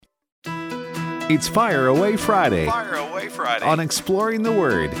It's Fire Away Friday. Fire Away Friday. On Exploring the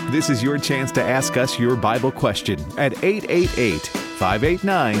Word, this is your chance to ask us your Bible question at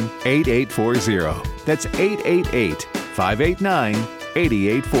 888-589-8840. That's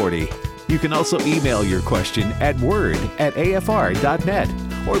 888-589-8840. You can also email your question at word@afr.net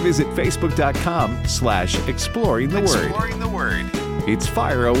or visit facebook.com/exploring the word. Exploring the Word. It's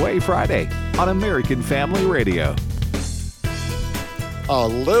Fire Away Friday on American Family Radio. A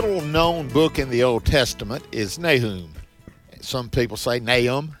little-known book in the Old Testament is Nahum. Some people say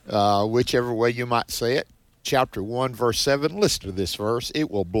Nahum, whichever way you might say it. Chapter 1, verse 7, listen to this verse. It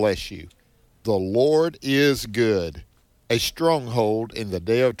will bless you. The Lord is good, a stronghold in the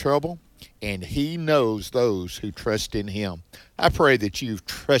day of trouble, and he knows those who trust in him. I pray that you've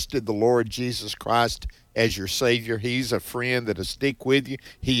trusted the Lord Jesus Christ as your Savior. He's a friend that'll stick with you.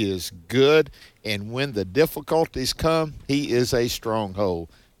 He is good, and when the difficulties come, he is a stronghold.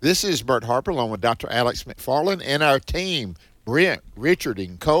 This is Bert Harper along with Dr. Alex McFarland and our team, Brent, Richard,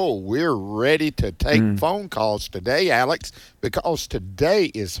 and Cole. We're ready to take phone calls today, Alex, because today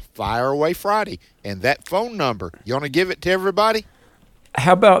is Fire Away Friday, and that phone number, you want to give it to everybody?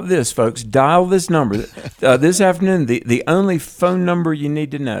 How about this, folks? Dial this number. This afternoon, the only phone number you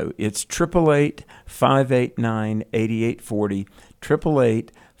need to know, it's 888-589-8840,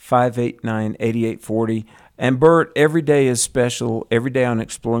 888-589-8840. And Bert, every day is special, every day on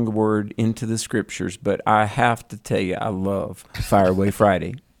Exploring the Word into the Scriptures, but I have to tell you, I love Fire Away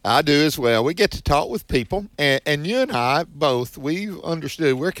Friday. I do as well. We get to talk with people, and you and I both, we've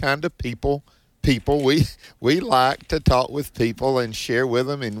understood we're kind of people. We like to talk with people and share with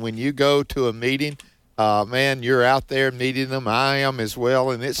them. And when you go to a meeting, man, you're out there meeting them. I am as well,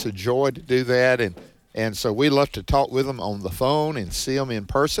 and it's a joy to do that. And so we love to talk with them on the phone and see them in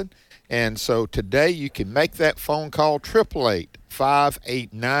person. And so today you can make that phone call,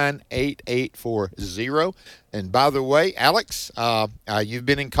 888-589-8840. And by the way, Alex, you've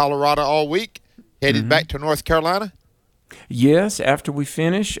been in Colorado all week, headed back to North Carolina? Yes, after we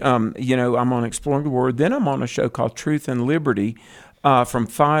finish, I'm on Exploring the Word. Then I'm on a show called Truth and Liberty from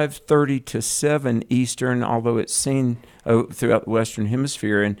 5:30 to 7 Eastern, although it's seen throughout the Western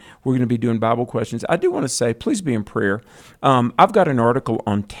Hemisphere, and we're going to be doing Bible questions. I do want to say, please be in prayer. I've got an article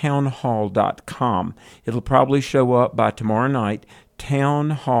on townhall.com. It'll probably show up by tomorrow night,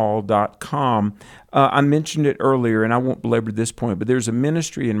 townhall.com. I mentioned it earlier, and I won't belabor this point, but there's a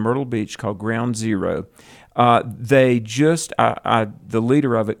ministry in Myrtle Beach called Ground Zero. They just, the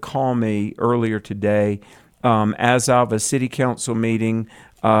leader of it called me earlier today. As of a city council meeting,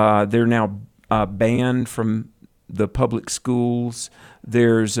 they're now banned from the public schools.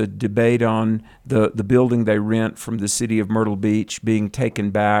 There's a debate on the building they rent from the city of Myrtle Beach being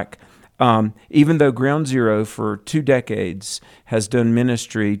taken back. Even though Ground Zero for 2 decades has done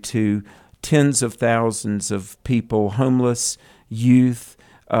ministry to tens of thousands of people, homeless, youth,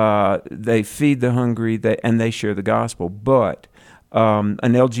 they feed the hungry, and they share the gospel. But an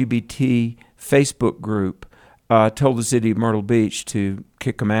LGBT Facebook group told the city of Myrtle Beach to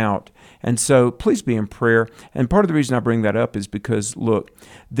kick them out. And so please be in prayer. And part of the reason I bring that up is because, look,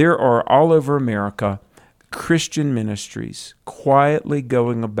 there are all over America Christian ministries quietly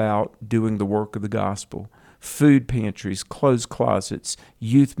going about doing the work of the gospel. Food pantries, clothes closets,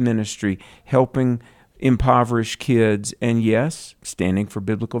 youth ministry, helping impoverished kids, and yes, standing for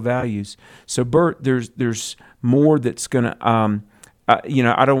biblical values. So, Bert, there's more that's going to, I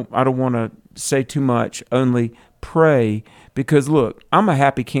don't want to say too much. Only pray, because look, I'm a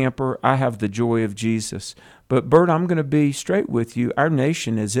happy camper. I have the joy of Jesus. But Bert, I'm going to be straight with you. Our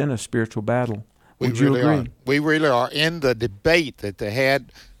nation is in a spiritual battle. Would you agree? We really are. In the debate that they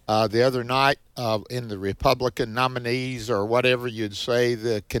had the other night in the Republican nominees, or whatever you'd say,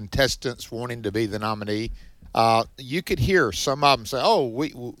 the contestants wanting to be the nominee, you could hear some of them say, "Oh,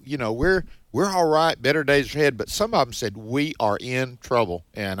 we're all right, better days ahead." But some of them said, "We are in trouble,"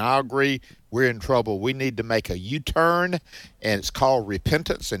 and I agree. We're in trouble. We need to make a U-turn, and it's called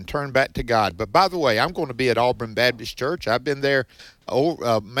repentance, and turn back to God. But by the way, I'm going to be at Auburn Baptist Church. I've been there,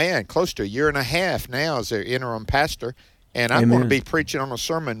 close to a year and a half now as their interim pastor. And I'm going to be preaching on a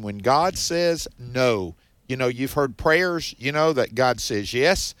sermon when God says no. You've heard prayers, that God says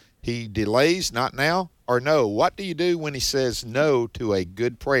yes, he delays, not now, or no. What do you do when he says no to a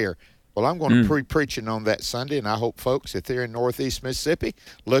good prayer? Well, I'm going to be preaching on that Sunday, and I hope folks, if they're in Northeast Mississippi,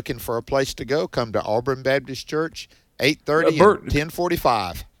 looking for a place to go, come to Auburn Baptist Church, 8:30 and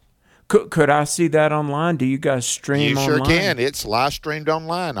 10:45. Could I see that online? Do you guys stream online? You sure can. It's live streamed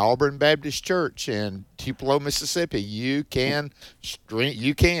online. Auburn Baptist Church in Tupelo, Mississippi. You can stream.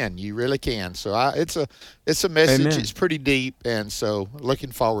 You can. You really can. So it's a message. Amen. It's pretty deep, and so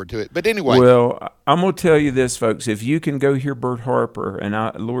looking forward to it. But anyway. Well, I'm going to tell you this, folks. If you can go hear Bert Harper, and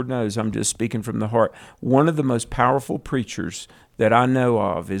Lord knows I'm just speaking from the heart, one of the most powerful preachers that I know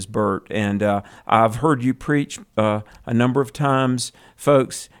of is Bert, and I've heard you preach a number of times.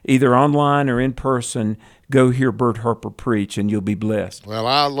 Folks, either online or in person, go hear Bert Harper preach, and you'll be blessed. Well,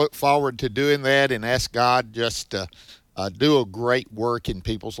 I look forward to doing that and ask God just to do a great work in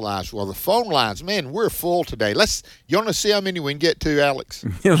people's lives. Well, the phone lines, man, we're full today. You want to see how many we can get to, Alex?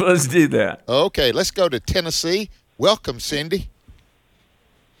 Let's do that. Okay, let's go to Tennessee. Welcome, Cindy.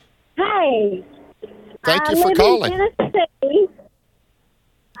 Hey. Thank you for calling. I live in Tennessee.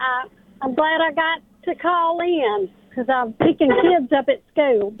 I'm glad I got to call in because I'm picking kids up at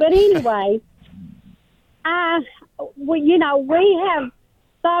school. But anyway, we have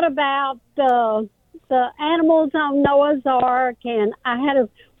thought about the animals on Noah's Ark, and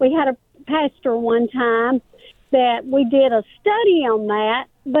we had a pastor one time that we did a study on that.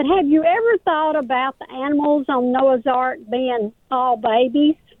 But have you ever thought about the animals on Noah's Ark being all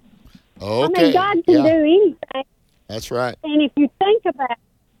babies? Okay. I mean, God can do anything. That's right. And if you think about it,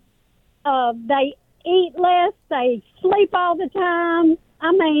 they eat less, they sleep all the time.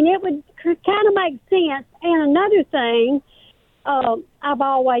 I mean, it would kind of make sense. And another thing I've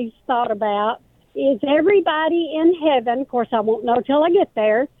always thought about is everybody in heaven, of course I won't know till I get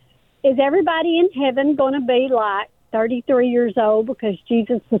there, is everybody in heaven going to be like 33 years old because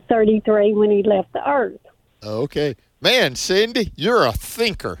Jesus was 33 when he left the earth? Okay. Man, Cindy, you're a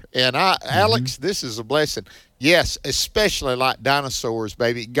thinker. And Alex, this is a blessing. Yes, especially like dinosaurs,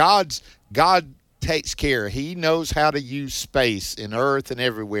 baby. God takes care. He knows how to use space in earth and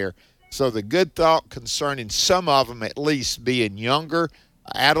everywhere. So the good thought concerning some of them at least being younger,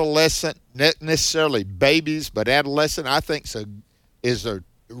 adolescent, not necessarily babies, but adolescent, I think is a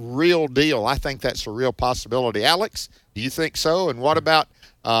real deal. I think that's a real possibility. Alex, do you think so? And what about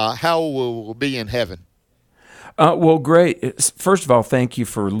how we'll be in heaven? Well, great. First of all, thank you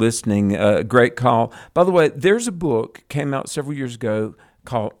for listening. Great call. By the way, there's a book came out several years ago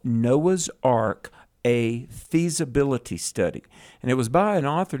called Noah's Ark, a Feasibility Study. And it was by an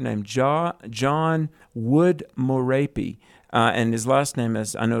author named John Wood-Morappe. And his last name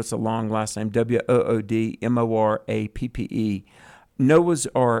is, I know it's a long last name, Woodmorappe. Noah's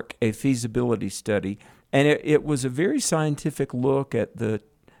Ark, a Feasibility Study. And it was a very scientific look at the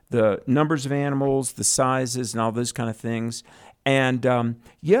numbers of animals, the sizes, and all those kind of things. And, Noah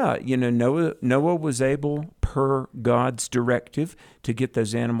was able, per God's directive, to get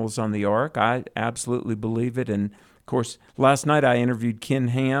those animals on the ark. I absolutely believe it. And, of course, last night I interviewed Ken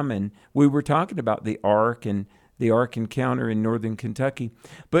Ham, and we were talking about the ark and the ark encounter in northern Kentucky.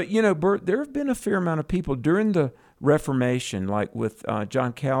 But, Bert, there have been a fair amount of people during the Reformation, like with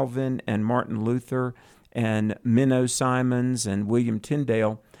John Calvin and Martin Luther and Menno Simons and William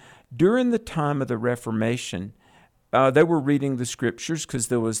Tyndale. During the time of the Reformation, they were reading the Scriptures because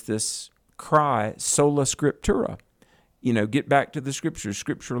there was this cry, sola scriptura, get back to the Scriptures,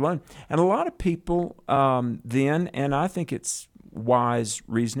 Scripture alone. And a lot of people then, and I think it's wise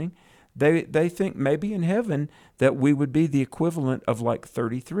reasoning, they think maybe in heaven that we would be the equivalent of like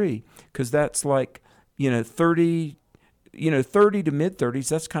 33, because that's like, 30 to mid-30s,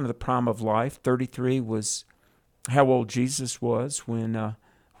 that's kind of the prime of life. 33 was how old Jesus was when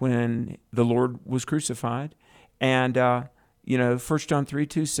the Lord was crucified. And, 1 John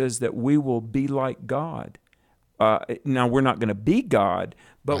 3:2 says that we will be like God. Now, we're not going to be God,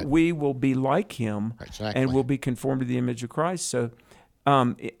 but right. We will be like him, exactly. And we'll be conformed to the image of Christ. So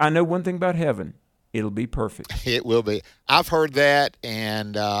I know one thing about heaven. It'll be perfect. It will be. I've heard that,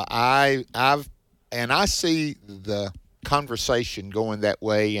 and I see the conversation going that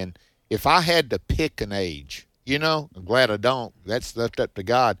way. And if I had to pick an age, I'm glad I don't. That's left up to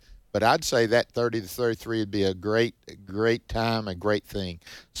God. But I'd say that 30 to 33 would be a great time, a great thing.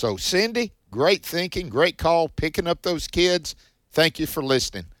 So, Cindy, great thinking, great call, picking up those kids. Thank you for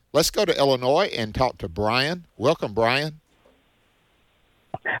listening. Let's go to Illinois and talk to Brian. Welcome, Brian.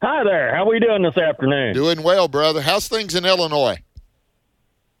 Hi there. How are we doing this afternoon? Doing well, brother. How's things in Illinois?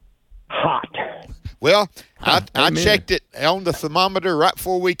 Hot. Well, I checked it on the thermometer right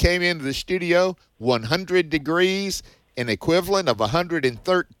before we came into the studio, 100 degrees, an equivalent of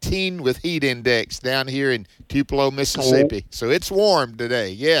 113 with heat index down here in Tupelo, Mississippi. So it's warm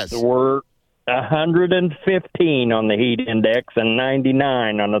today, yes. 115 on the heat index and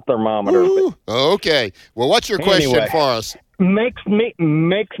 99 on the thermometer. Ooh, okay. Well, what's your question Anyway. for us? Makes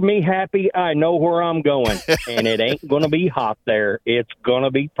me happy. I know where I'm going, and it ain't going to be hot there. It's going to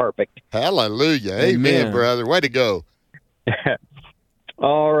be perfect. Hallelujah. Amen, Amen. brother. Way to go.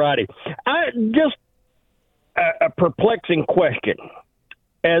 All righty. Just a perplexing question.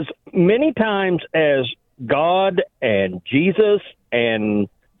 As many times as God and Jesus and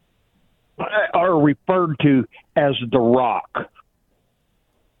are referred to as the rock,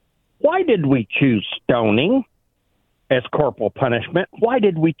 why did we choose stoning as corporal punishment? Why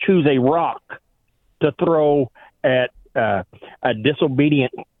did we choose a rock to throw at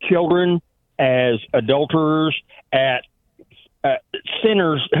disobedient children, as adulterers, at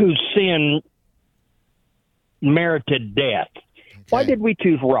sinners whose sin merited death? Why did we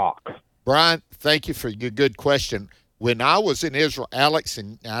choose rock? Brian, thank you for your good question. When I was in Israel, Alex,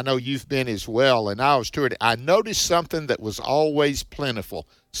 and I know you've been as well, and I was touring, I noticed something that was always plentiful,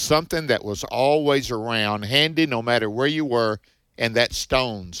 something that was always around, handy no matter where you were, and that's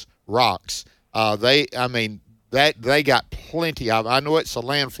stones, rocks. They got plenty of. I know it's a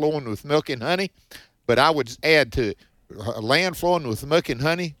land flowing with milk and honey, but I would add to it, a land flowing with milk and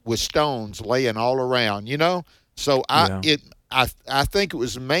honey with stones laying all around. So I think it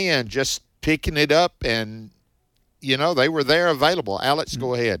was man just picking it up, and they were there available. Alex,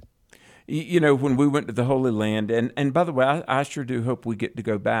 go ahead. When we went to the Holy Land, and by the way, I sure do hope we get to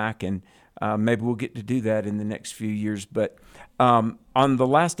go back, and maybe we'll get to do that in the next few years. But on the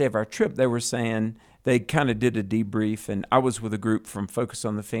last day of our trip, they were saying they kind of did a debrief, and I was with a group from Focus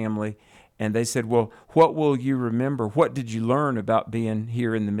on the Family, and they said, well, what will you remember? What did you learn about being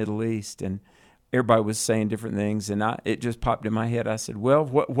here in the Middle East? And everybody was saying different things, and it just popped in my head. I said, well,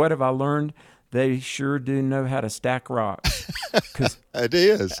 what have I learned? They sure do know how to stack rocks. It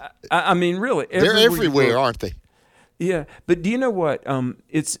is. I mean, really. They're everywhere, aren't they? Yeah. But do you know what?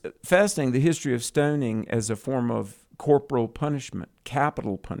 It's fascinating, the history of stoning as a form of corporal punishment,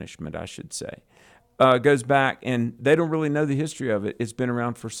 capital punishment, I should say, goes back, and they don't really know the history of it. It's been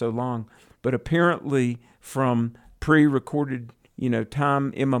around for so long. But apparently from pre-recorded,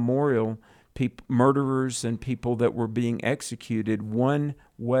 time immemorial, murderers and people that were being executed one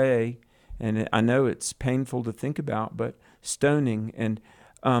way. And I know it's painful to think about, but stoning. And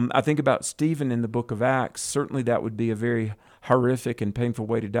I think about Stephen in the book of Acts. Certainly that would be a very horrific and painful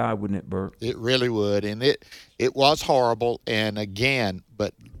way to die, wouldn't it, Bert? It really would. And it was horrible. And again,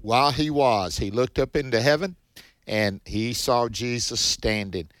 but while he looked up into heaven and he saw Jesus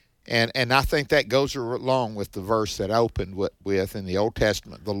standing. And I think that goes along with the verse that I opened with in the Old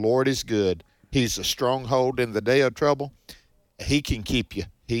Testament. The Lord is good. He's a stronghold in the day of trouble. He can keep you.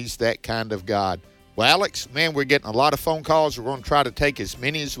 He's that kind of God. Well, Alex, man, we're getting a lot of phone calls. We're going to try to take as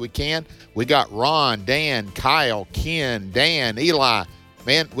many as we can. We got Ron, Dan, Kyle, Ken, Dan, Eli.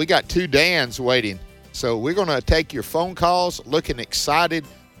 Man, we got 2 Dans waiting. So we're going to take your phone calls, looking excited.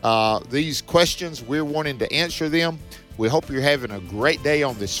 These questions, we're wanting to answer them. We hope you're having a great day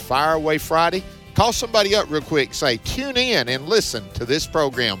on this Fire Away Friday. Call somebody up real quick. Say, tune in and listen to this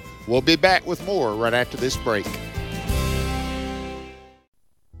program. We'll be back with more right after this break.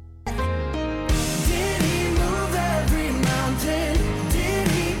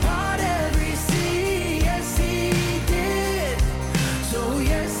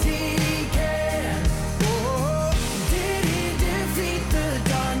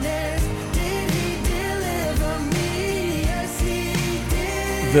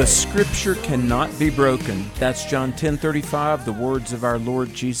 The Scripture cannot be broken. That's John 10:35, the words of our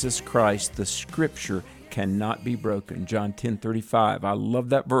Lord Jesus Christ. The Scripture cannot be broken. John 10:35. I love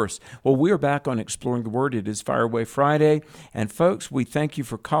that verse. Well, we are back on Exploring the Word. It is Fire Away Friday. And folks, we thank you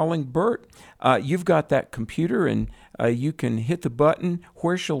for calling. Bert, you've got that computer, and you can hit the button.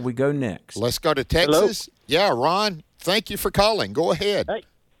 Where shall we go next? Let's go to Texas. Hello? Yeah, Ron, thank you for calling. Go ahead. Hey.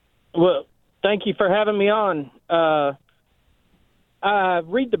 Well, thank you for having me on. I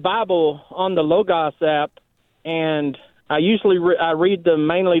read the Bible on the Logos app, and I usually I read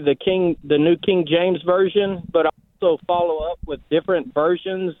mainly the New King James Version, but I also follow up with different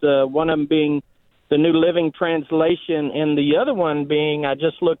versions, one of them being the New Living Translation, and the other one being, I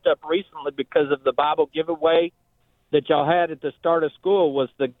just looked up recently because of the Bible giveaway that y'all had at the start of school, was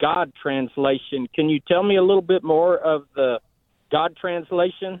the God Translation. Can you tell me a little bit more of the God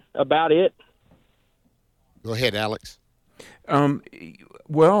Translation, about it? Go ahead, Alex.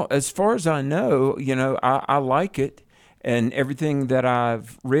 Well, as far as I know, I like it, and everything that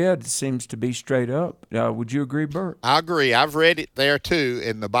I've read seems to be straight up. Would you agree, Bert? I agree. I've read it there too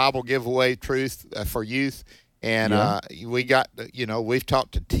in the Bible Giveaway Truth for Youth, And we got, we've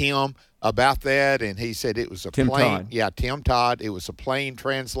talked to Tim about that, and he said it was a Tim Todd. Tim Todd. It was a plain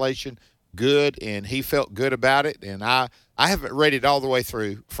translation, good, and he felt good about it. And I haven't read it all the way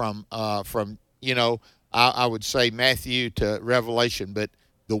through from I would say Matthew to Revelation, but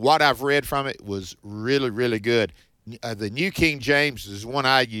what I've read from it was really, really good. The New King James is one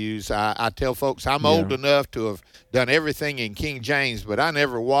I use. I tell folks I'm old enough to have done everything in King James, but I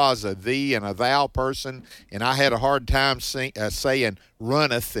never was a thee and a thou person, and I had a hard time saying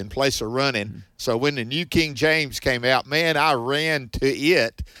runneth in place of running. So when the New King James came out, man, I ran to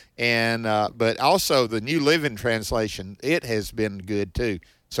it. And but also the New Living Translation, it has been good too.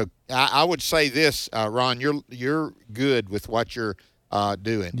 So I would say this, Ron, you're good with what you're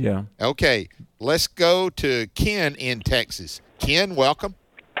doing. Yeah. Okay, let's go to Ken in Texas. Ken, welcome.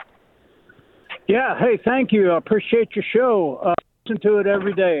 Yeah, hey, thank you. I appreciate your show. Listen to it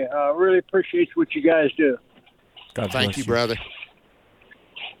every day. I really appreciate what you guys do. God Thank bless you, brother.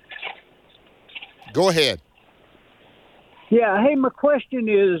 Go ahead. Yeah, hey, my question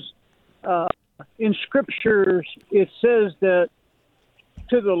is, in Scriptures, it says that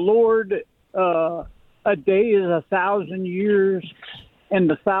to the Lord, a day is 1,000 years, and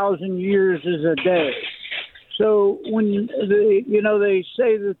 1,000 years is a day. So when they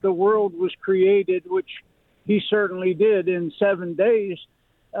say that the world was created, which he certainly did in 7 days,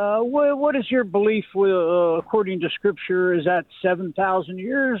 what is your belief according to Scripture? Is that 7,000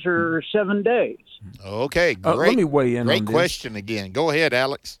 years or 7 days? Okay, great. Let me weigh in on Great this. question again. Go ahead,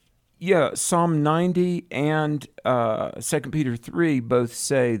 Alex. Yeah, Psalm 90 and 2 Peter 3 both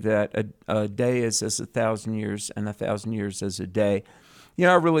say that a day is as 1,000 years and 1,000 years as a day.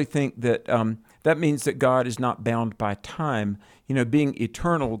 I really think that that means that God is not bound by time. Being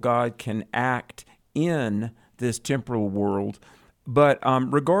eternal, God can act in this temporal world. But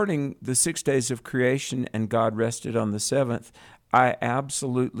regarding the 6 days of creation and God rested on the seventh, I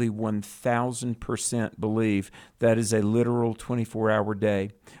absolutely 1,000% believe that is a literal 24-hour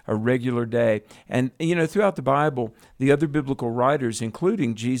day, a regular day. And, throughout the Bible, the other biblical writers,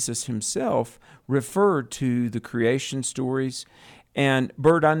 including Jesus himself, referred to the creation stories. And,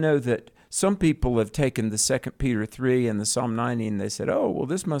 Bert, I know that some people have taken the 2 Peter 3 and the Psalm 90 and they said, oh, well,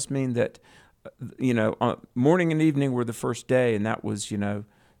 this must mean that, morning and evening were the first day, and that was,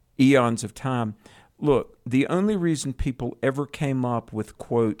 eons of time. Look, the only reason people ever came up with,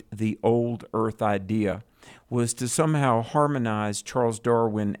 quote, the old earth idea was to somehow harmonize Charles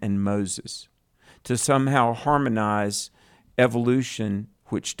Darwin and Moses, to somehow harmonize evolution,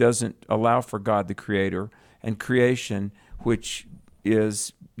 which doesn't allow for God the Creator, and creation, which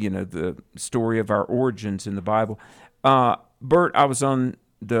is, the story of our origins in the Bible. Bert, I was on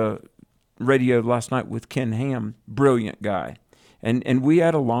the radio last night with Ken Ham, brilliant guy, and we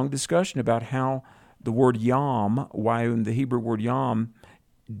had a long discussion about how the word yom, the Hebrew word yom,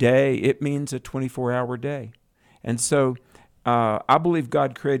 day, it means a 24-hour day. And so I believe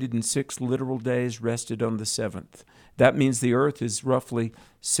God created in 6 literal days, rested on the seventh. That means the earth is roughly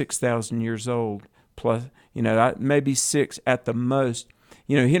 6,000 years old, plus, maybe 6 at the most.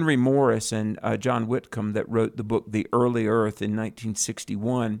 Henry Morris and John Whitcomb that wrote the book The Early Earth in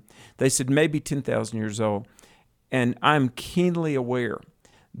 1961, they said maybe 10,000 years old. And I'm keenly aware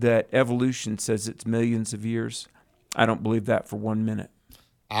that evolution says it's millions of years. I don't believe that for 1 minute.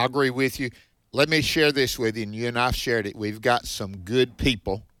 I agree with you. Let me share this with you, and you and I have shared it. We've got some good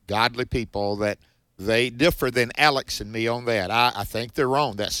people, godly people, that they differ than Alex and me on that. I think they're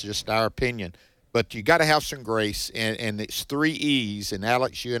wrong. That's just our opinion. But you got to have some grace, and it's 3 E's, and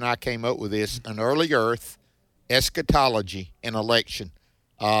Alex, you and I came up with this: an early earth, eschatology, and election.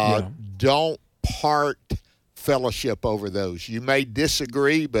 Don't part fellowship over those. You may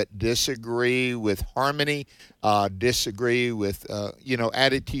disagree, but disagree with harmony, disagree with,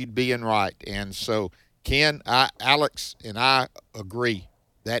 attitude being right. And so, Ken, Alex, and I agree.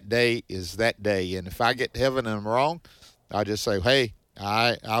 That day is that day. And if I get to heaven and I'm wrong, I just say, hey,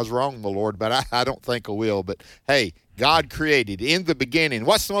 I was wrong, my Lord, but I don't think I will. But, hey, God created in the beginning.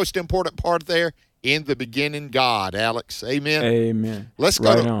 What's the most important part there? In the beginning, God, Alex. Amen. Amen. Let's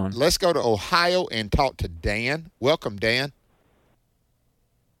go to Ohio and talk to Dan. Welcome, Dan.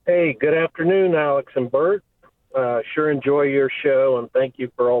 Hey, good afternoon, Alex and Bert. Sure enjoy your show, and thank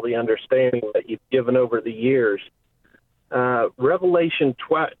you for all the understanding that you've given over the years. Revelation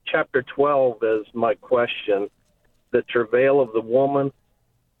chapter 12 is my question. The travail of the woman.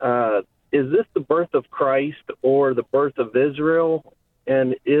 Is this the birth of Christ or the birth of Israel?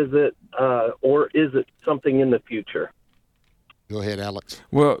 And is it something in the future? Go ahead, Alex.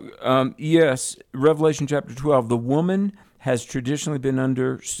 Well, yes, Revelation chapter 12, the woman has traditionally been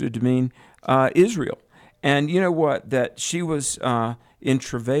understood to mean Israel. And you know what? That she was in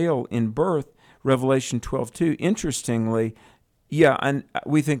travail in birth, Revelation 12:2. Interestingly, yeah, and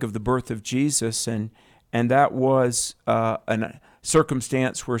we think of the birth of Jesus, and that was a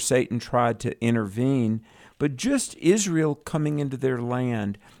circumstance where Satan tried to intervene. But just Israel coming into their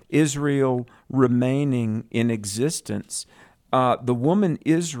land, Israel remaining in existence, the woman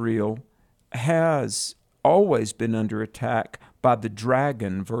Israel has always been under attack by the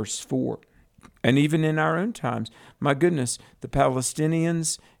dragon, verse 4. And even in our own times, my goodness, the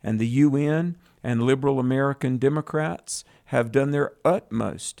Palestinians and the UN and liberal American Democrats have done their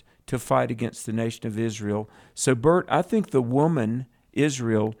utmost to fight against the nation of Israel. So, Bert, I think the woman,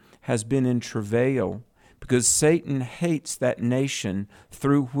 Israel, has been in travail because Satan hates that nation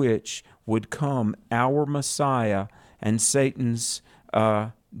through which would come our Messiah and Satan's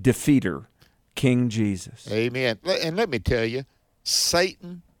defeater, King Jesus. Amen. And let me tell you,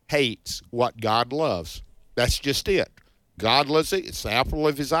 Satan hates what God loves. That's just it. God loves it. It's the apple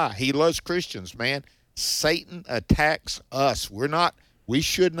of his eye. He loves Christians, man. Satan attacks us. We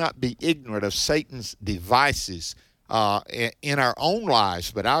should not be ignorant of Satan's devices in our own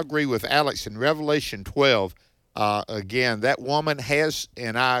lives. But I agree with Alex in Revelation 12. Again, that woman has,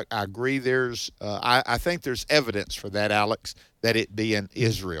 and I agree. I think there's evidence for that, Alex, that it be in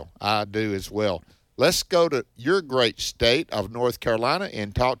Israel. I do as well. Let's go to your great state of North Carolina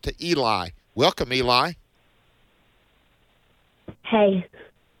and talk to Eli. Welcome, Eli. Hey.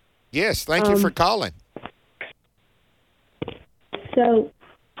 Yes, thank you for calling. So,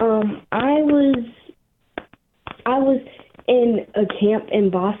 I was in a camp in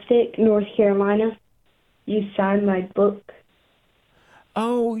Bostic, North Carolina. You signed my book.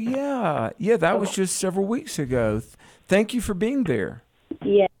 Oh, yeah. Yeah, that was just several weeks ago. Thank you for being there.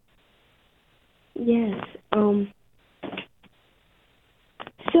 Yeah. Yes.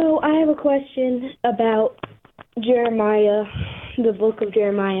 So I have a question about Jeremiah, the book of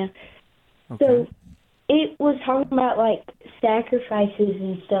Jeremiah. Okay. So it was talking about, like, sacrifices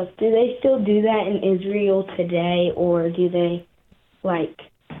and stuff. Do they still do that in Israel today, or do they, like,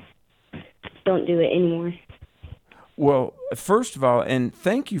 don't do it anymore? Well, first of all, and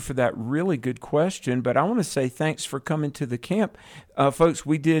thank you for that really good question, but I want to say thanks for coming to the camp. Folks,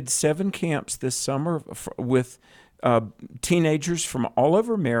 we did 7 camps this summer with teenagers from all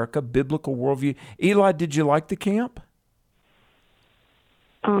over America, Biblical Worldview. Eli, did you like the camp?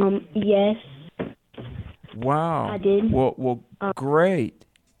 Yes. Wow. I did. Well, great.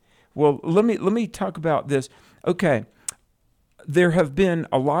 Well, let me talk about this. Okay. There have been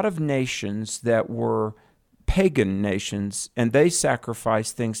a lot of nations that were pagan nations, and they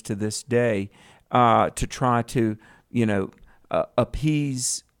sacrifice things to this day to try to,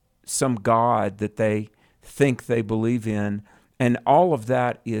 appease some god that they think they believe in, and all of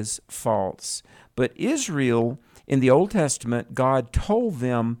that is false. But Israel, in the Old Testament, God told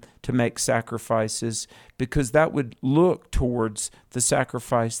them to make sacrifices because that would look towards the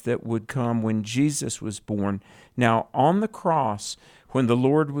sacrifice that would come when Jesus was born. Now, on the cross, when the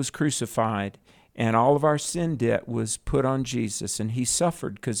Lord was crucified, and all of our sin debt was put on Jesus, and he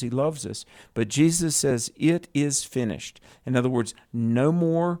suffered because he loves us. But Jesus says, it is finished. In other words, no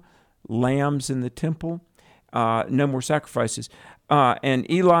more lambs in the temple, no more sacrifices. And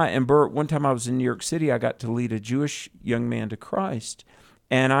Eli and Bert, one time I was in New York City, I got to lead a Jewish young man to Christ.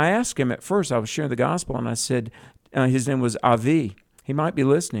 And I asked him at first, I was sharing the gospel, and I said, his name was Avi. He might be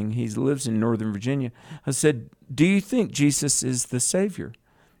listening. He lives in Northern Virginia. I said, do you think Jesus is the Savior?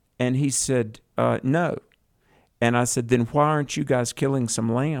 And he said, no. And I said, then why aren't you guys killing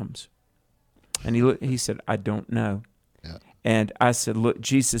some lambs? And he said, I don't know. Yeah. And I said, look,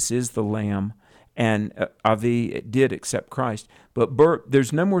 Jesus is the lamb. And Avi did accept Christ. But Bert,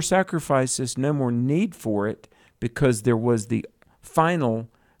 there's no more sacrifices, no more need for it, because there was the final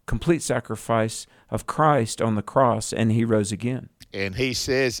complete sacrifice of Christ on the cross, and he rose again. And he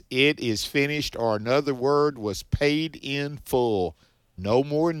says, it is finished, or another word was paid in full. No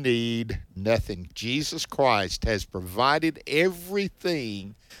more need, nothing. Jesus Christ has provided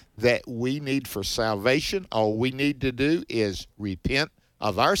everything that we need for salvation. All we need to do is repent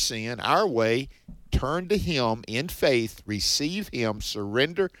of our sin, our way, turn to him in faith, receive him,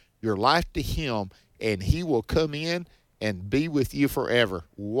 surrender your life to him, and he will come in and be with you forever.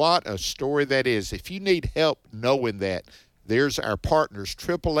 What a story that is. If you need help knowing that, there's our partners,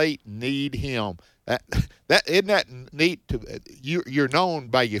 888 Need Him. That isn't that neat? You're known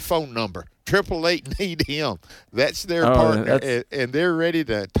by your phone number, 888 Need Him. That's their partner, and they're ready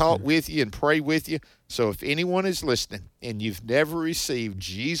to talk with you and pray with you. So if anyone is listening and you've never received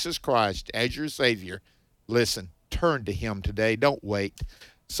Jesus Christ as your Savior, listen, turn to him today. Don't wait.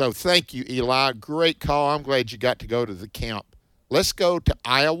 So thank you, Eli. Great call. I'm glad you got to go to the camp. Let's go to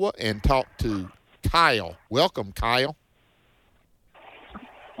Iowa and talk to Kyle. Welcome, Kyle.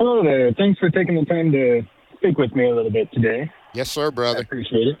 Hello there. Thanks for taking the time to speak with me a little bit today. Yes, sir, brother. I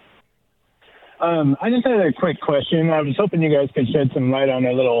appreciate it. I just had a quick question. I was hoping you guys could shed some light on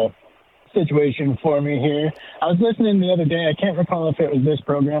a little situation for me here. I was listening the other day. I can't recall if it was this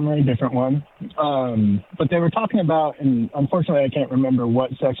program or a different one. But they were talking about, and unfortunately I can't remember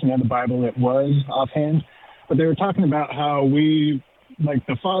what section of the Bible it was offhand, but they were talking about how the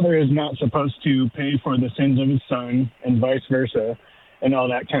Father is not supposed to pay for the sins of his Son and vice versa and all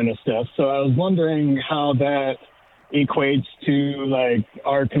that kind of stuff. So I was wondering how that equates to like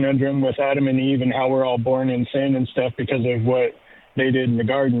our conundrum with Adam and Eve and how we're all born in sin and stuff because of what they did in the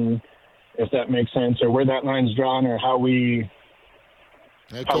garden, if that makes sense, or where that line's drawn, or how we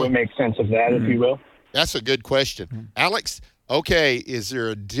make sense of that, if you will. That's a good question. Alex, okay, is there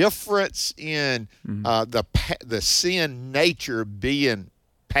a difference in the sin nature being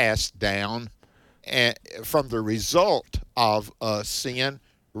passed down from the result of sin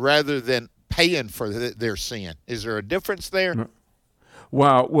rather than paying for their sin? Is there a difference there?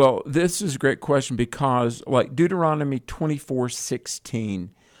 Wow. Well, this is a great question because, like Deuteronomy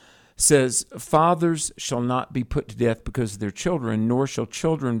 24:16 says, "Fathers shall not be put to death because of their children, nor shall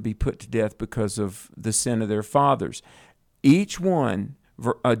children be put to death because of the sin of their fathers." Each one,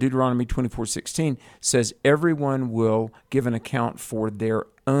 Deuteronomy 24:16 says, everyone will give an account for their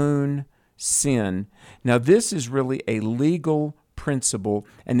own sin. Now, this is really a legal principle,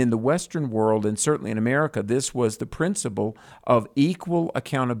 and in the Western world, and certainly in America, this was the principle of equal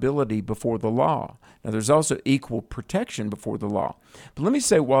accountability before the law. Now, there's also equal protection before the law. But let me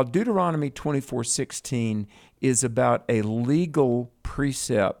say, while Deuteronomy 24:16 is about a legal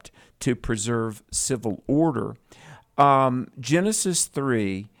precept to preserve civil order, Genesis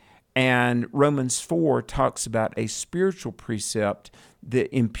 3 and Romans 4 talks about a spiritual precept,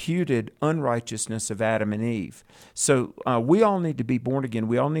 the imputed unrighteousness of Adam and Eve. So we all need to be born again.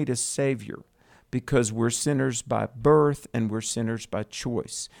 We all need a Savior because we're sinners by birth and we're sinners by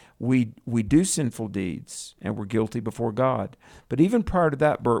choice. We do sinful deeds and we're guilty before God. But even prior to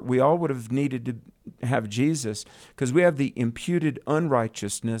that, Bert, we all would have needed to have Jesus because we have the imputed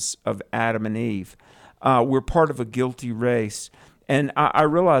unrighteousness of Adam and Eve. We're part of a guilty race. And I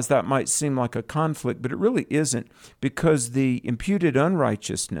realize that might seem like a conflict, but it really isn't, because the imputed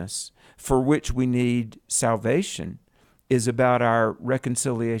unrighteousness for which we need salvation is about our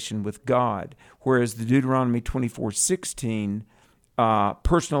reconciliation with God, whereas the Deuteronomy 24:16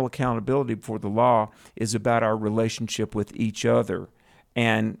 personal accountability before the law is about our relationship with each other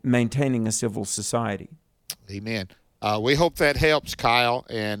and maintaining a civil society. Amen. We hope that helps, Kyle.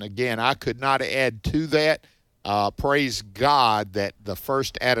 And again, I could not add to that. Praise God that the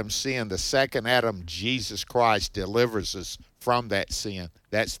first Adam sinned, the second Adam, Jesus Christ, delivers us from that sin.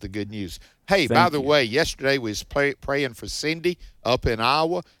 That's the good news. Hey, by the way, yesterday we was praying for Cindy up in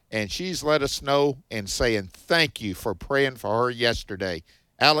Iowa, and she's let us know and saying thank you for praying for her yesterday.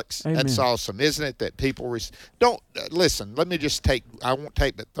 Alex, Amen. That's awesome, isn't it? That people don't listen. Let me just I won't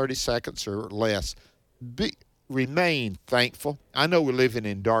take but 30 seconds or less. Remain thankful. I know we're living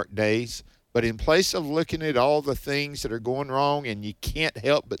in dark days. But in place of looking at all the things that are going wrong, and you can't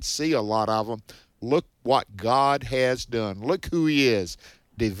help but see a lot of them, look what God has done. Look who he is.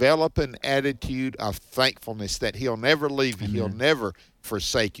 Develop an attitude of thankfulness that he'll never leave you. Amen. He'll never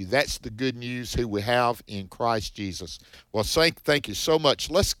forsake you. That's the good news who we have in Christ Jesus. Well, thank you so much.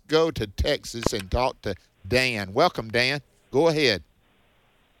 Let's go to Texas and talk to Dan. Welcome, Dan. Go ahead.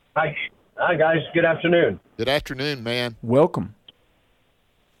 Hi, guys. Good afternoon. Good afternoon, man. Welcome.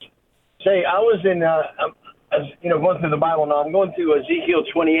 Say, I was in, going through the Bible now. I'm going through Ezekiel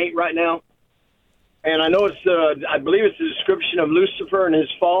 28 right now. And I know I believe it's the description of Lucifer and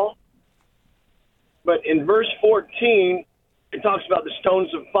his fall. But in verse 14, it talks about the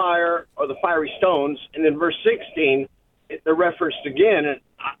stones of fire or the fiery stones. And in verse 16, they're referenced again. And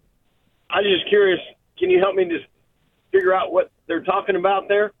I'm just curious, can you help me just figure out what they're talking about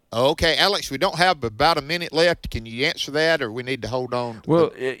there? Okay, Alex, we don't have about a minute left. Can you answer that, or we need to hold on?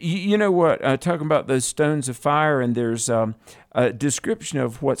 Well, you know what? Talking about those stones of fire, and there's a description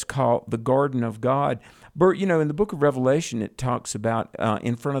of what's called the Garden of God. Bert, in the book of Revelation, it talks about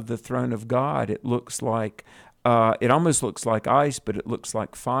in front of the throne of God, it looks like, it almost looks like ice, but it looks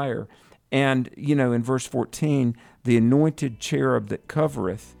like fire. And, in verse 14, the anointed cherub that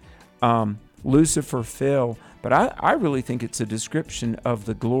covereth, Lucifer fell. But I really think it's a description of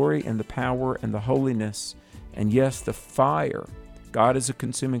the glory and the power and the holiness and, yes, the fire. God is a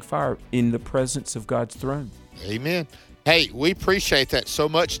consuming fire in the presence of God's throne. Amen. Hey, we appreciate that so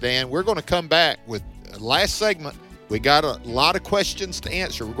much, Dan. We're going to come back with last segment. We got a lot of questions to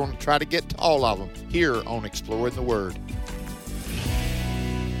answer. We're going to try to get to all of them here on Exploring the Word.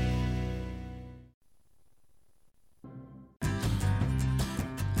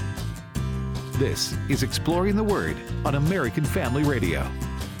 This is Exploring the Word on American Family Radio.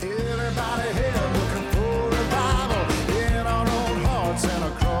 Everybody here looking for revival in our own hearts and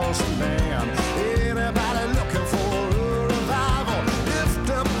across the land. Everybody looking for a revival. Lift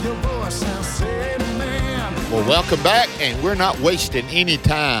up your voice and say amen. Well, welcome back, and we're not wasting any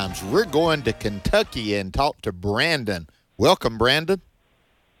time. We're going to Kentucky and talk to Brandon. Welcome, Brandon.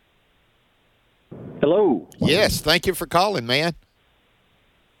 Hello. Yes, thank you for calling, man.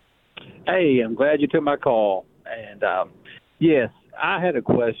 Hey, I'm glad you took my call. And yes, I had a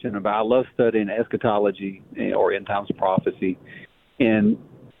question about, I love studying eschatology or end times prophecy. And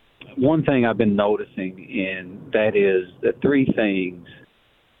one thing I've been noticing, and that is the three things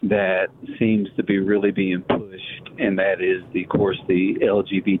that seems to be really being pushed, and that is, of course, the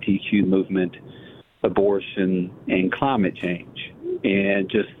LGBTQ movement, abortion, and climate change.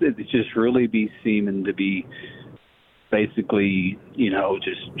 And it's just really be seeming to be basically,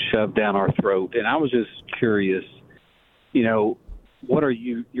 just shoved down our throat. And I was just curious, what are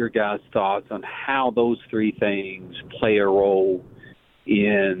your guys' thoughts on how those three things play a role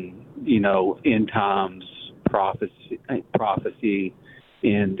in, end times prophecy?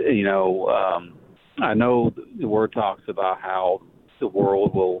 And, I know the Word talks about how the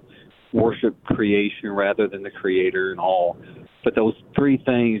world will worship creation rather than the Creator and all. But those three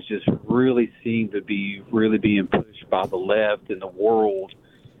things just really seem to be really being pushed by the left in the world,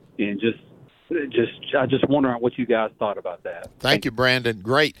 and I just wonder what you guys thought about that. Thank you, Brandon.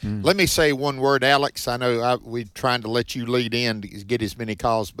 Great. Let me say one word, Alex. I know we're trying to let you lead in to get as many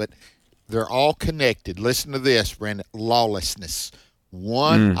calls, but they're all connected. Listen to this, Brandon. Lawlessness.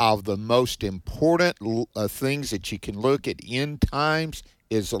 One of the most important things that you can look at end times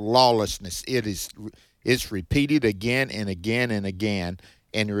is lawlessness. It's repeated again and again and again.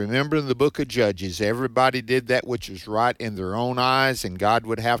 And remember, in the book of Judges, everybody did that which was right in their own eyes, and God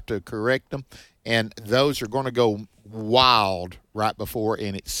would have to correct them. And those are going to go wild right before.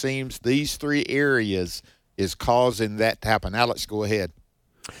 And it seems these three areas is causing that to happen. Alex, go ahead.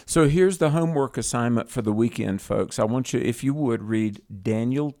 So here's the homework assignment for the weekend, folks. I want you, if you would, read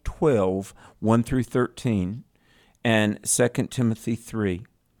Daniel 12, 1 through 13, and 2 Timothy 3.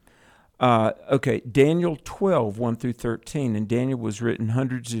 Daniel 12, 1 through 13, and Daniel was written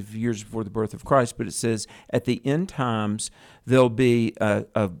hundreds of years before the birth of Christ, but it says at the end times there'll be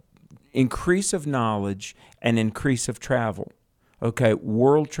a increase of knowledge and increase of travel. Okay,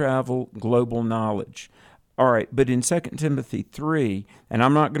 world travel, global knowledge. All right, but in 2 Timothy 3, and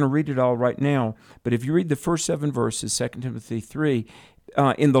I'm not going to read it all right now, but if you read the first 7 verses, 2 Timothy 3,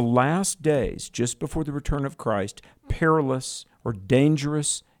 in the last days, just before the return of Christ, perilous or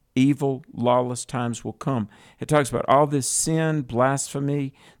dangerous, evil, lawless times will come. It talks about all this sin,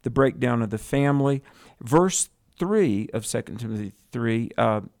 blasphemy, the breakdown of the family. Verse 3 of 2 Timothy 3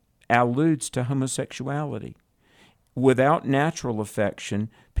 alludes to homosexuality. Without natural affection,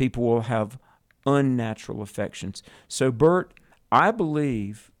 people will have unnatural affections. So, Bert, I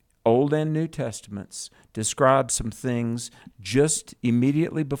believe Old and New Testaments describe some things just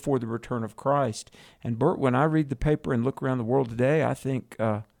immediately before the return of Christ. And, Bert, when I read the paper and look around the world today, I think,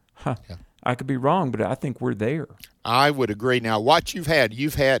 I could be wrong, but I think we're there. I would agree. Now, what you've had,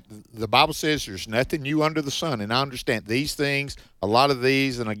 the Bible says there's nothing new under the sun, and I understand these things, a lot of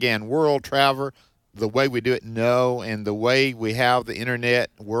these, and again, world travel, the way we do it, no, and the way we have the internet,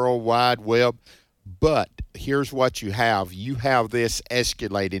 World Wide Web. But here's what you have. You have this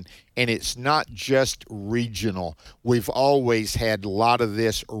escalating, and it's not just regional. We've always had a lot of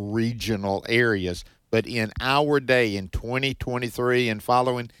this regional areas, but in our day, in 2023 and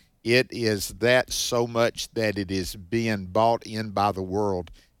following, it is that so much that it is being bought in by the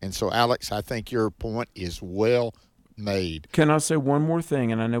world. And so, Alex, I think your point is well made. Can I say one more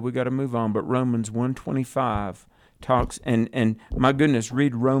thing? And I know we got to move on, but Romans 1:25 talks, and my goodness,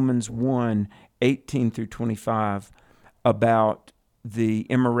 read Romans 1:18 through 25 about the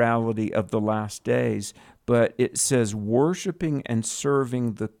immorality of the last days. But it says worshiping and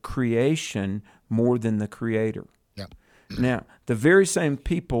serving the creation more than the Creator. Yeah. Now, the very same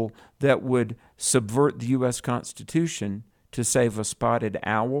people that would subvert the U.S. Constitution to save a spotted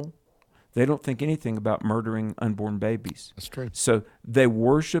owl, they don't think anything about murdering unborn babies. That's true. So they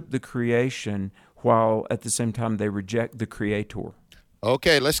worship the creation while at the same time they reject the Creator.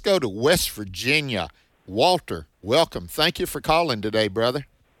 Okay, let's go to West Virginia. Walter, welcome. Thank you for calling today, brother.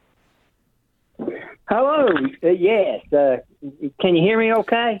 Hello. Yes. Can you hear me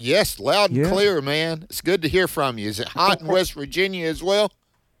okay? Yes, loud and clear, man. It's good to hear from you. Is it hot in West Virginia as well?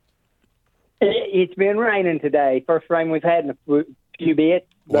 It's been raining today. First rain we've had in a few bits.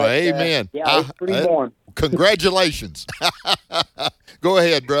 Well, amen. Yeah, it's pretty warm. Congratulations. Go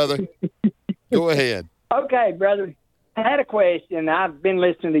ahead, brother. Go ahead. Okay, brother. I had a question. I've been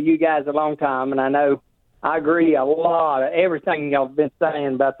listening to you guys a long time, and I know I agree a lot of everything y'all have been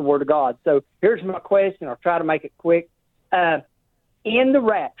saying about the Word of God. So here's my question. I'll try to make it quick. In the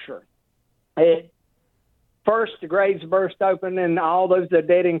rapture, first the graves burst open, and all those that are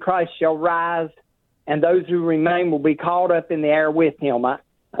dead in Christ shall rise, and those who remain will be caught up in the air with him. I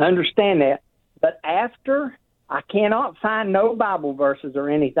understand that. But after, I cannot find no Bible verses or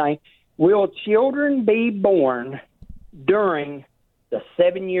anything. Will children be born during the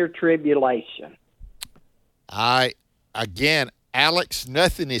 7-year tribulation? Again, Alex,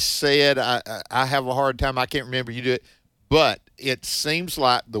 nothing is said. I have a hard time. I can't remember. You do it. But it seems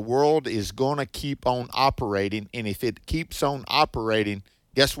like the world is going to keep on operating. And if it keeps on operating,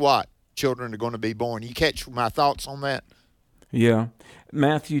 guess what? Children are going to be born. You catch my thoughts on that? Yeah.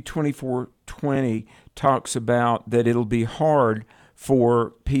 Matthew 24:20 talks about that it'll be hard for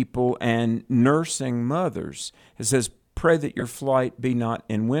people and nursing mothers. It says, pray that your flight be not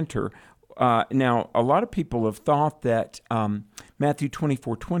in winter. Now, a lot of people have thought that Matthew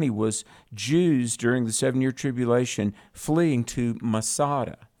 24:20 was Jews during the 7-year tribulation fleeing to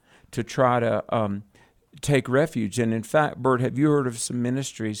Masada to try to take refuge. And in fact, Bert, have you heard of some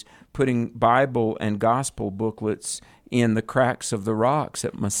ministries putting Bible and gospel booklets in the cracks of the rocks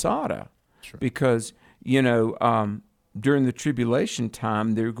at Masada? Sure. Because, during the tribulation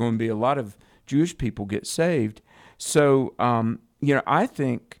time, there are going to be a lot of Jewish people get saved. So, I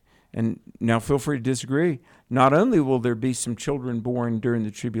think, and now feel free to disagree, not only will there be some children born during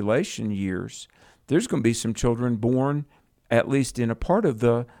the tribulation years, there's going to be some children born at least in a part of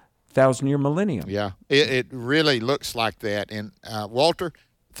the 1,000-year millennium. Yeah, it really looks like that. And Walter,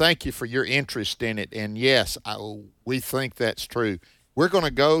 thank you for your interest in it. And yes, we think that's true. We're going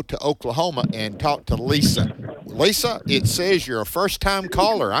to go to Oklahoma and talk to Lisa. Lisa, it says you're a first-time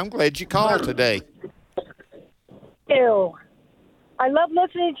caller. I'm glad you called today. Ew. I love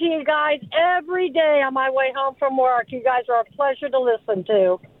listening to you guys every day on my way home from work. You guys are a pleasure to listen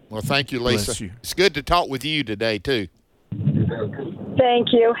to. Well, thank you, Lisa. It's good to talk with you today, too.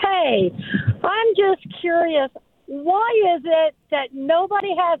 Thank you. Hey, I'm just curious, why is it that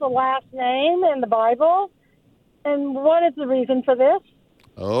nobody has a last name in the Bible? And what is the reason for this?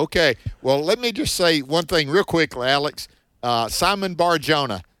 Okay. Well, let me just say one thing real quickly, Alex. Simon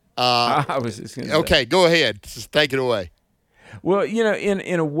Bar-Jonah. I was just going to Okay, go ahead. Just take it away. Well,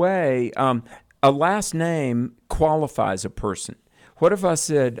 in a way, a last name qualifies a person. What if I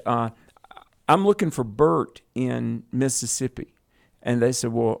said, I'm looking for Bert in Mississippi? And they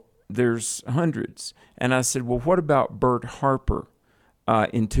said, well, there's hundreds. And I said, well, what about Bert Harper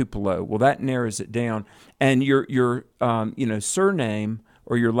in Tupelo? Well, that narrows it down. And your surname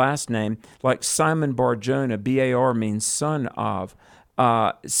or your last name, like Simon Bar-Jonah, B-A-R means son of.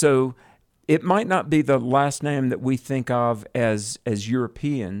 So it might not be the last name that we think of as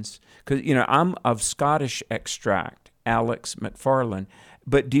Europeans, because, I'm of Scottish extract, Alex McFarlane.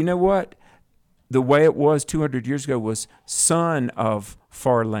 But do you know what? The way it was 200 years ago was son of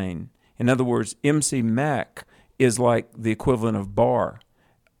Farlane. In other words, MC Mac is like the equivalent of Bar.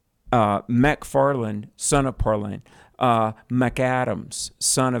 McFarlane, son of Parlane. McAdams,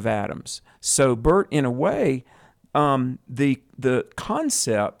 son of Adams. So Bert, in a way, the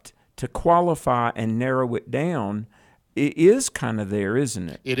concept to qualify and narrow it down, it is kind of there, isn't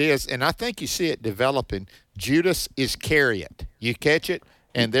it? It is, and I think you see it developing. Judas Iscariot. You catch it?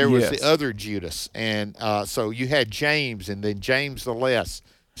 And there was the other Judas. And so you had James and then James the Less.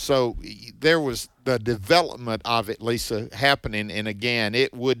 So there was the development of it, Lisa, happening. And, again,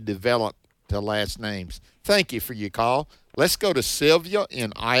 it would develop to last names. Thank you for your call. Let's go to Sylvia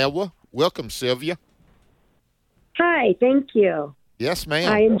in Iowa. Welcome, Sylvia. Hi, thank you. Yes,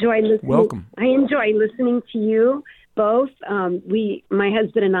 ma'am. I enjoy listening. Welcome. I enjoy listening to you both. My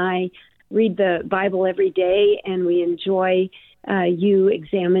husband and I read the Bible every day, and we enjoy you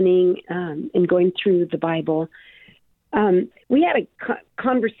examining and going through the Bible. We had a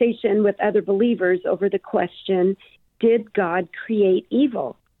conversation with other believers over the question, did God create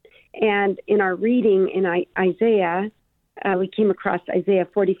evil? And in our reading in Isaiah, we came across Isaiah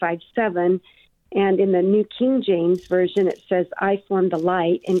 45:7, and in the New King James Version, it says, I form the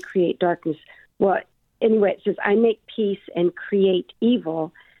light and create darkness. Well, anyway, it says, I make peace and create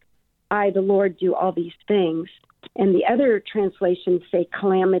evil. I, the Lord, do all these things. And the other translations say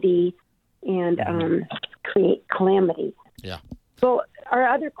calamity and create calamity. Yeah. So our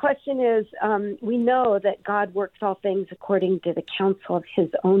other question is, we know that God works all things according to the counsel of his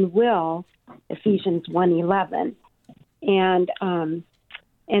own will, Ephesians 1:11.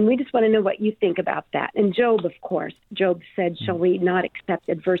 And we just want to know what you think about that. And Job, of course, Job said, shall we not accept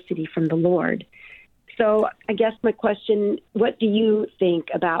adversity from the Lord? So I guess my question, what do you think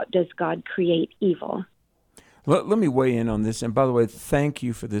about, does God create evil? Let me weigh in on this. And by the way, thank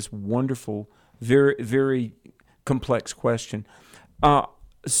you for this wonderful, very, very complex question.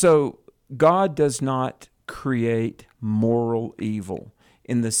 So God does not create moral evil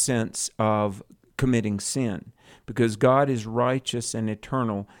in the sense of committing sin, because God is righteous and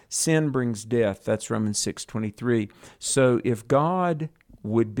eternal. Sin brings death. That's Romans 6:23. So if God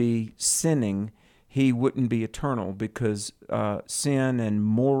would be sinning, he wouldn't be eternal, because sin and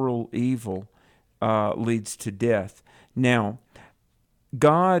moral evil leads to death. Now,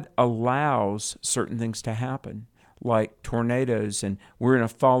 God allows certain things to happen, like tornadoes, and we're in a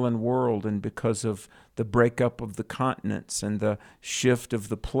fallen world, and because of the breakup of the continents and the shift of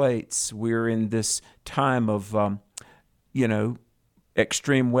the plates, we're in this time of,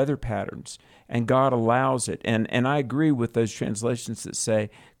 extreme weather patterns, and God allows it. And I agree with those translations that say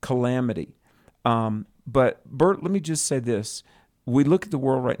calamity. But Bert, let me just say this. We look at the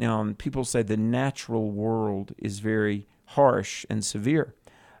world right now, and people say the natural world is very harsh and severe.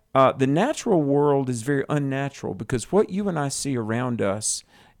 The natural world is very unnatural, because what you and I see around us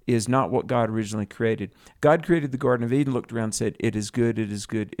is not what God originally created. God created the Garden of Eden, looked around and said, it is good, it is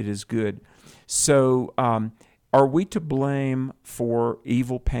good, it is good. So are we to blame for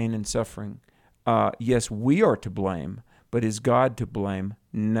evil, pain, and suffering? Yes, we are to blame, but is God to blame?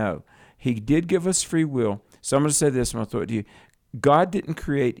 No. He did give us free will. So I'm going to say this, and I'll throw it to you. God didn't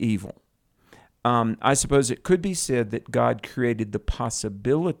create evil. I suppose it could be said that God created the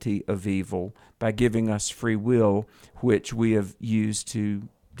possibility of evil by giving us free will, which we have used to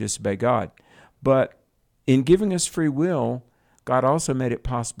disobey God. But in giving us free will, God also made it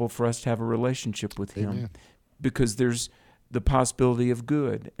possible for us to have a relationship with Him. Amen. Because there's the possibility of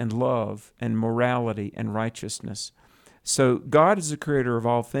good and love and morality and righteousness. So God is the creator of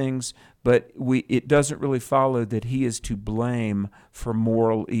all things, but it doesn't really follow that He is to blame for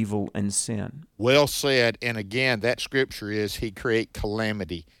moral evil and sin. Well said. And again, that scripture is He create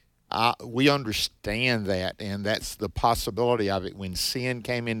calamity. We understand that, and that's the possibility of it. When sin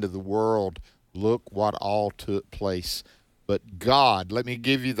came into the world, look what all took place. But God, let me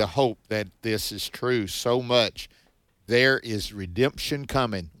give you the hope that this is true so much. There is redemption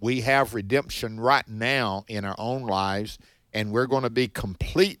coming. We have redemption right now in our own lives, and we're going to be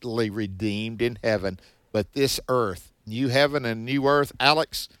completely redeemed in heaven. But this earth, new heaven and new earth,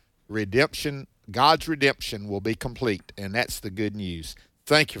 Alex, redemption, God's redemption will be complete, and that's the good news.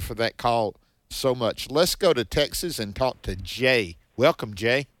 Thank you for that call so much. Let's go to Texas and talk to Jay. Welcome,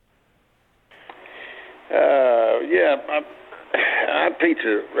 Jay. I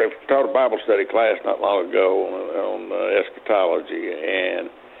taught a Bible study class not long ago on eschatology, and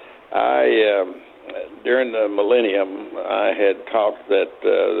during the millennium, I had taught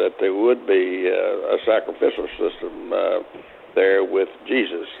that there would be a sacrificial system there with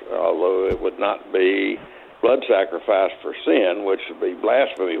Jesus, although it would not be blood sacrifice for sin, which would be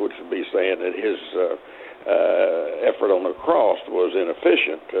blasphemy, which would be saying that His effort on the cross was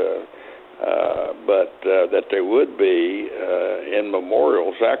inefficient. But that there would be in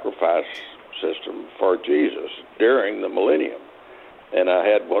memorial sacrifice system for Jesus during the millennium. And I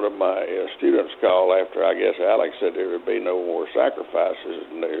had one of my students call after, I guess Alex said there would be no more sacrifices,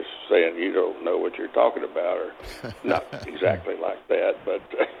 and they're saying, you don't know what you're talking about, or not exactly like that, but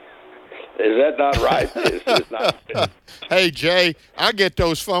is that not right? It's not. Hey, Jay, I get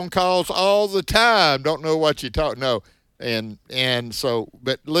those phone calls all the time. Don't know what you're talking. No. And so,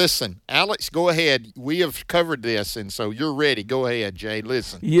 but listen, Alex, go ahead. We have covered this, and so you're ready. Go ahead, Jay.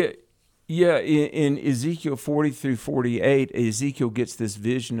 Listen. Yeah. In Ezekiel 40 through 48, Ezekiel gets this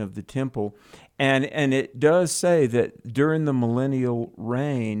vision of the temple, and it does say that during the millennial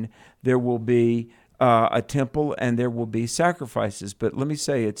reign there will be a temple and there will be sacrifices. But let me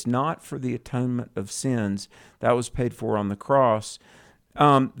say, it's not for the atonement of sins. That was paid for on the cross.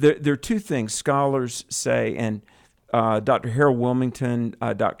 There are two things scholars say, and Dr. Harold Wilmington,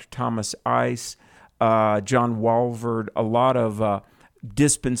 Dr. Thomas Ice, John Walvoord, a lot of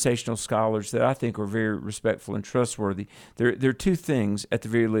dispensational scholars that I think are very respectful and trustworthy. There are two things at the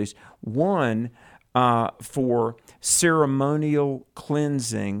very least. One, for ceremonial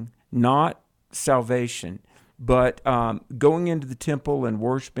cleansing, not salvation, but going into the temple and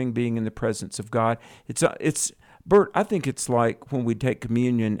worshiping, being in the presence of God. It's Bert, I think it's like when we take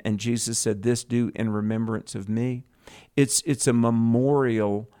communion and Jesus said, "This do in remembrance of me." It's a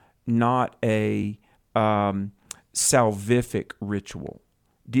memorial, not a salvific ritual.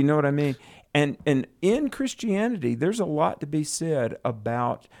 Do you know what I mean? And in Christianity, there's a lot to be said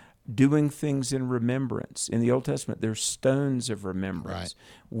about doing things in remembrance. In the Old Testament, there's stones of remembrance. Right.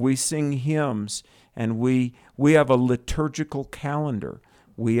 We sing hymns, and we have a liturgical calendar.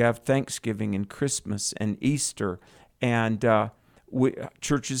 We have Thanksgiving and Christmas and Easter, and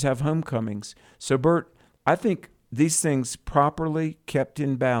churches have homecomings. So, Bert, I think these things properly kept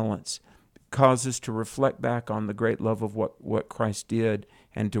in balance cause us to reflect back on the great love of what Christ did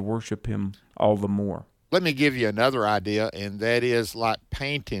and to worship him all the more. Let me give you another idea, and that is like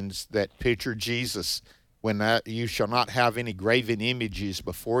paintings that picture Jesus when you shall not have any graven images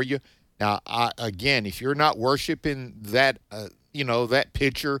before you. Now, again, if you're not worshiping that, that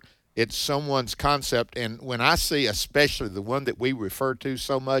picture, it's someone's concept. And when I see especially the one that we refer to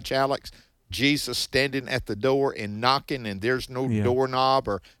so much, Alex, Jesus standing at the door and knocking, and there's no doorknob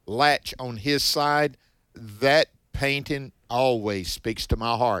or latch on his side, that painting always speaks to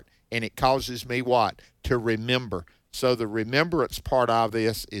my heart, and it causes me what? To remember. So the remembrance part of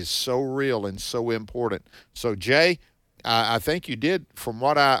this is so real and so important. So, Jay, I think you did, from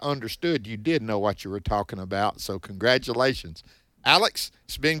what I understood, you did know what you were talking about, so congratulations. Alex,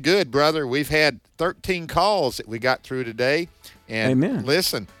 it's been good, brother. We've had 13 calls that we got through today. And Amen.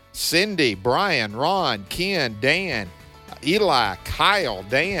 Listen, Cindy, Brian, Ron, Ken, Dan, Eli, Kyle,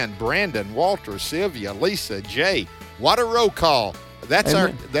 Dan, Brandon, Walter, Sylvia, Lisa, Jay. What a roll call. That's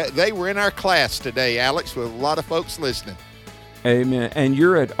Amen. They were in our class today, Alex, with a lot of folks listening. Amen. And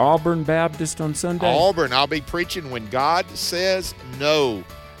you're at Auburn Baptist on Sunday? Auburn. I'll be preaching when God says no.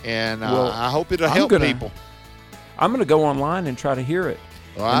 And I hope it'll help people. I'm going to go online and try to hear it.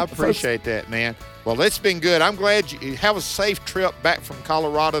 Well, I appreciate that, man. Well, it's been good. I'm glad you have a safe trip back from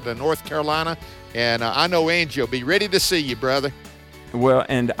Colorado to North Carolina. And I know Angie will be ready to see you, brother. Well,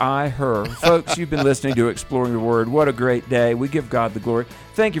 and her. Folks, you've been listening to Exploring the Word. What a great day. We give God the glory.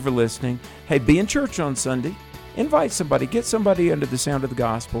 Thank you for listening. Hey, be in church on Sunday. Invite somebody. Get somebody under the sound of the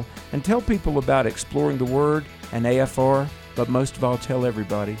gospel. And tell people about Exploring the Word and AFR. But most of all, tell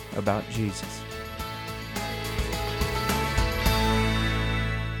everybody about Jesus.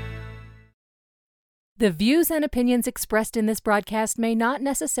 The views and opinions expressed in this broadcast may not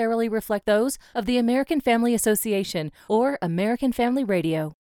necessarily reflect those of the American Family Association or American Family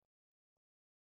Radio.